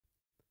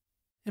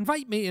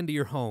Invite me into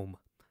your home.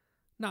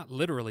 Not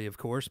literally, of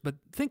course, but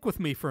think with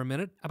me for a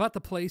minute about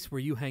the place where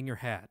you hang your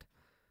hat.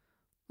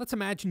 Let's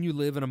imagine you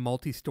live in a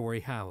multi-story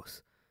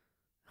house.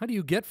 How do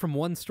you get from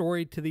one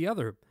story to the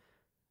other?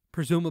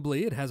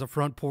 Presumably, it has a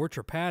front porch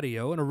or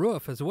patio and a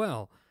roof as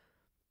well.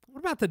 What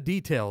about the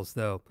details,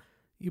 though?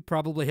 You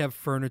probably have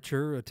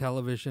furniture, a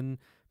television,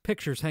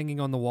 pictures hanging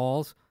on the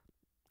walls.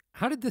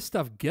 How did this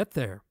stuff get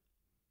there?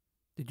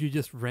 Did you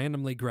just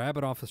randomly grab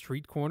it off a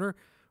street corner,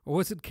 or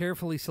was it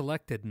carefully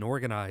selected and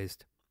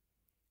organized?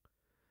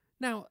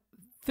 Now,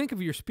 think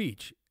of your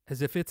speech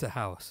as if it's a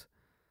house.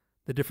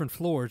 The different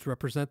floors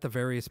represent the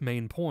various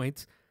main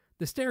points.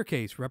 The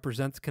staircase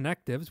represents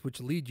connectives which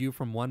lead you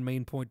from one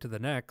main point to the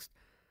next.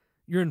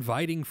 Your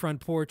inviting front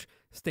porch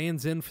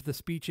stands in for the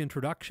speech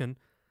introduction,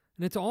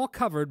 and it's all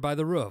covered by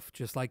the roof,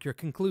 just like your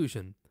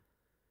conclusion.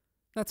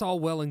 That's all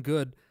well and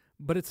good,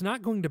 but it's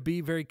not going to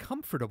be very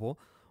comfortable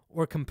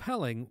or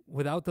compelling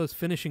without those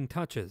finishing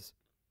touches.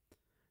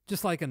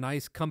 Just like a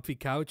nice comfy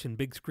couch and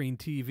big screen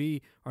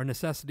TV are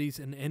necessities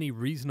in any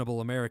reasonable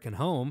American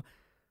home,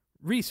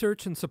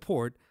 research and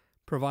support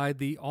provide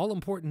the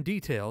all-important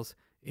details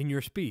in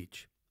your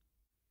speech.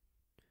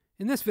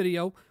 In this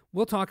video,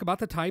 we'll talk about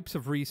the types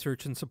of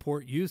research and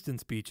support used in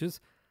speeches,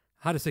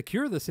 how to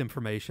secure this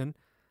information,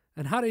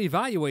 and how to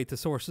evaluate the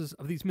sources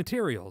of these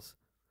materials.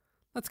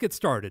 Let's get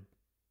started.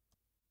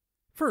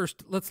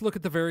 First, let's look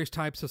at the various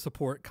types of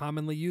support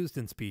commonly used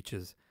in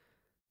speeches.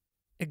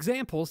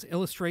 Examples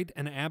illustrate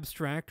an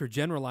abstract or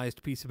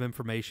generalized piece of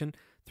information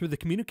through the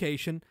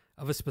communication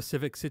of a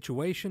specific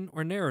situation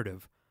or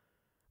narrative.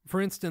 For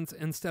instance,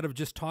 instead of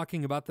just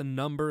talking about the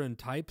number and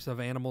types of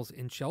animals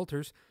in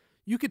shelters,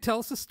 you could tell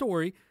us a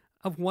story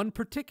of one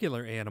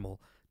particular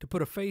animal to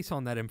put a face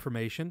on that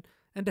information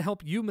and to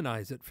help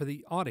humanize it for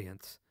the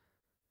audience.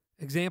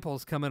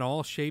 Examples come in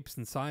all shapes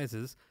and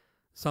sizes.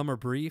 Some are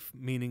brief,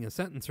 meaning a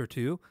sentence or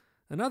two,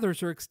 and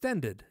others are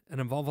extended and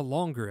involve a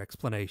longer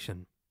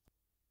explanation.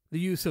 The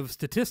use of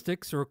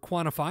statistics or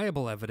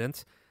quantifiable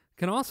evidence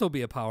can also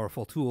be a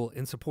powerful tool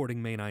in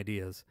supporting main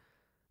ideas.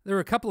 There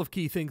are a couple of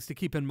key things to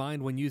keep in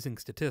mind when using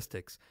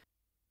statistics.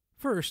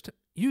 First,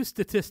 use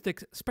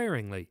statistics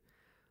sparingly.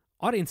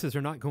 Audiences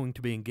are not going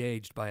to be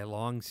engaged by a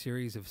long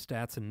series of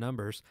stats and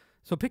numbers,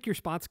 so pick your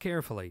spots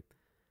carefully.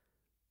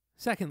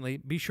 Secondly,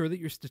 be sure that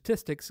your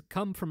statistics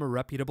come from a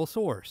reputable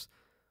source.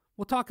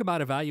 We'll talk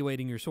about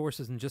evaluating your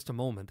sources in just a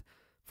moment.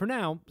 For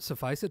now,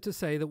 suffice it to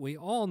say that we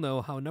all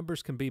know how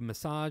numbers can be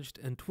massaged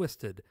and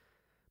twisted.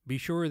 Be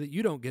sure that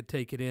you don't get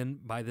taken in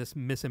by this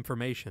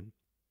misinformation.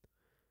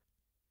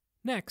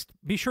 Next,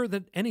 be sure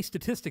that any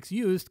statistics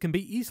used can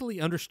be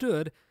easily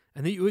understood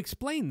and that you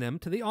explain them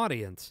to the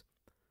audience.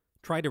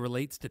 Try to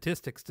relate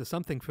statistics to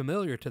something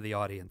familiar to the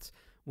audience.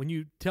 When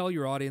you tell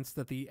your audience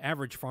that the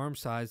average farm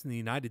size in the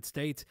United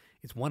States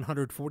is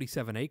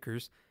 147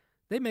 acres,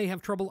 they may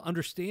have trouble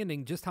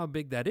understanding just how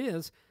big that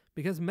is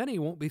because many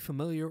won't be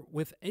familiar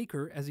with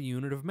acre as a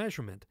unit of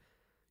measurement.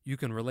 You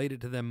can relate it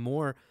to them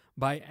more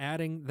by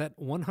adding that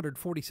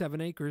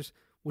 147 acres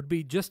would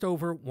be just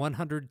over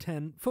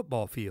 110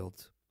 football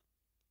fields.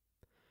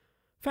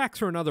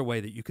 Facts are another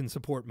way that you can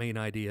support main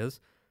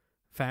ideas.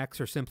 Facts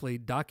are simply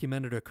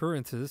documented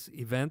occurrences,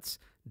 events,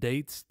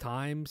 dates,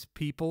 times,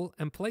 people,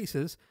 and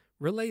places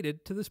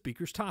related to the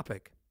speaker's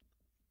topic.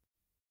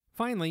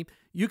 Finally,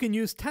 you can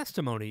use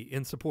testimony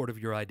in support of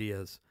your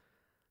ideas.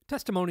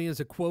 Testimony is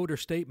a quote or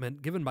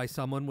statement given by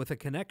someone with a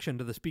connection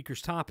to the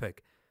speaker's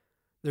topic.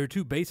 There are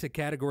two basic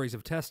categories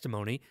of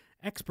testimony: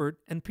 expert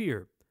and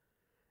peer.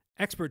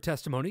 Expert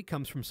testimony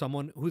comes from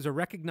someone who's a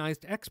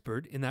recognized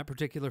expert in that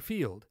particular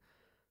field.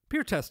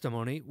 Peer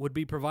testimony would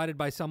be provided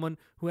by someone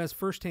who has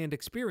firsthand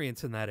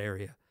experience in that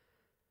area.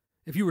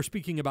 If you were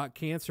speaking about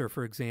cancer,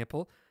 for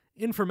example,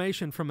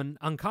 information from an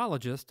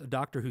oncologist, a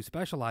doctor who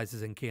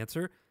specializes in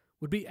cancer,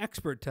 would be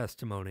expert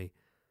testimony.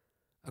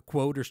 A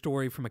quote or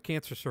story from a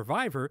cancer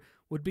survivor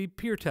would be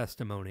peer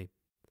testimony.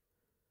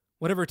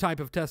 Whatever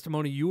type of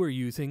testimony you are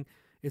using,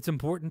 it's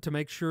important to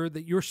make sure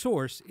that your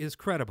source is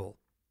credible.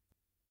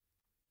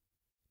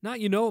 Now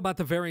you know about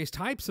the various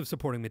types of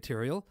supporting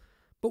material,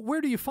 but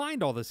where do you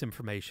find all this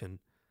information?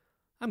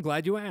 I'm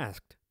glad you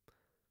asked.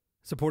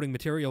 Supporting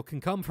material can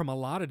come from a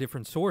lot of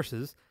different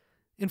sources.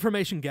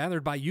 Information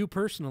gathered by you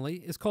personally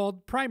is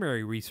called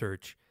primary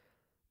research.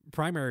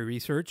 Primary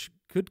research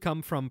could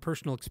come from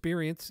personal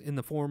experience in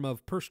the form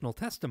of personal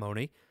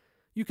testimony.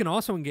 You can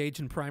also engage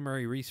in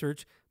primary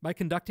research by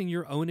conducting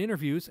your own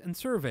interviews and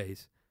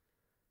surveys.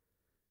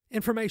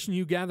 Information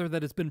you gather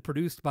that has been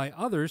produced by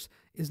others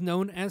is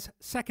known as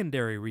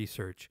secondary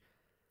research.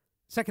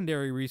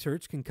 Secondary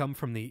research can come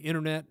from the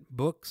internet,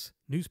 books,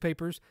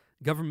 newspapers,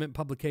 government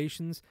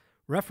publications,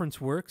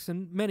 reference works,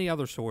 and many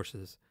other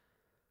sources.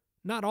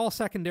 Not all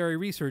secondary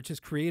research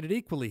is created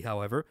equally,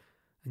 however,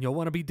 and you'll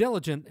want to be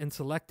diligent in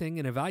selecting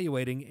and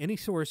evaluating any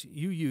source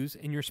you use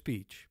in your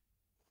speech.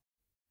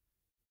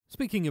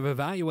 Speaking of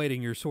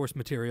evaluating your source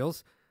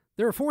materials,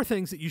 there are 4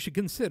 things that you should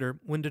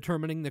consider when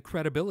determining the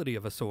credibility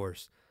of a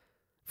source.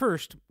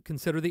 First,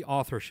 consider the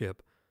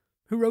authorship.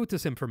 Who wrote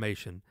this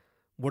information?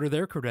 What are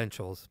their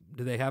credentials?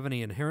 Do they have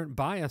any inherent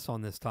bias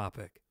on this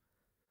topic?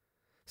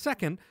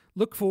 Second,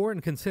 look for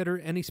and consider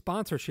any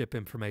sponsorship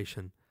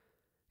information.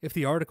 If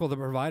the article that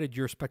provided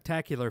your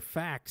spectacular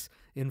facts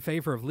in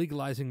favor of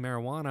legalizing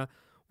marijuana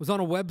was on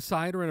a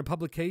website or in a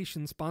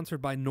publication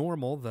sponsored by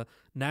NORML, the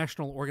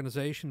National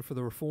Organization for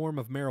the Reform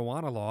of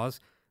Marijuana Laws,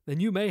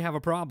 then you may have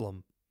a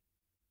problem.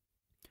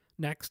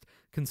 Next,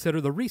 consider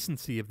the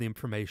recency of the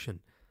information.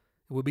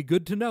 It would be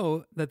good to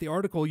know that the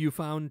article you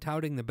found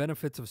touting the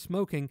benefits of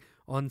smoking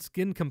on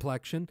skin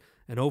complexion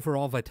and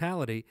overall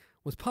vitality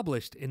was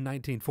published in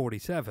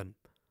 1947.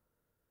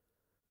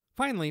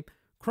 Finally,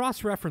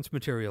 cross-reference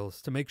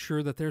materials to make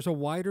sure that there's a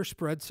wider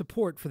spread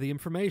support for the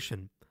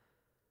information.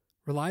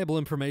 Reliable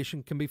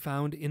information can be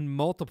found in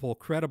multiple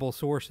credible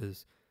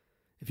sources.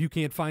 If you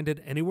can't find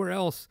it anywhere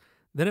else,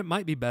 then it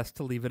might be best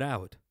to leave it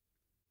out.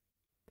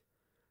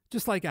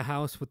 Just like a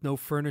house with no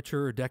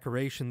furniture or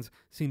decorations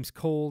seems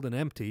cold and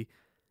empty,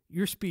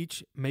 your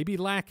speech may be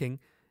lacking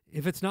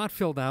if it's not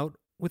filled out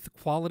with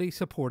quality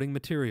supporting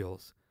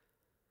materials.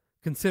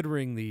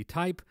 Considering the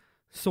type,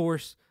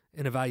 source,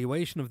 and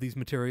evaluation of these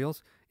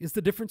materials is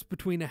the difference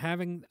between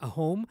having a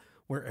home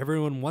where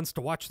everyone wants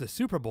to watch the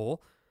Super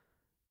Bowl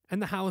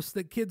and the house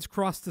that kids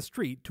cross the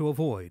street to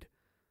avoid.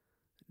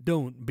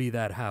 Don't be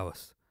that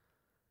house.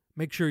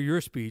 Make sure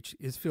your speech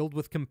is filled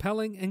with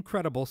compelling and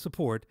credible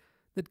support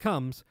that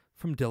comes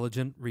from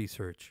diligent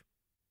research.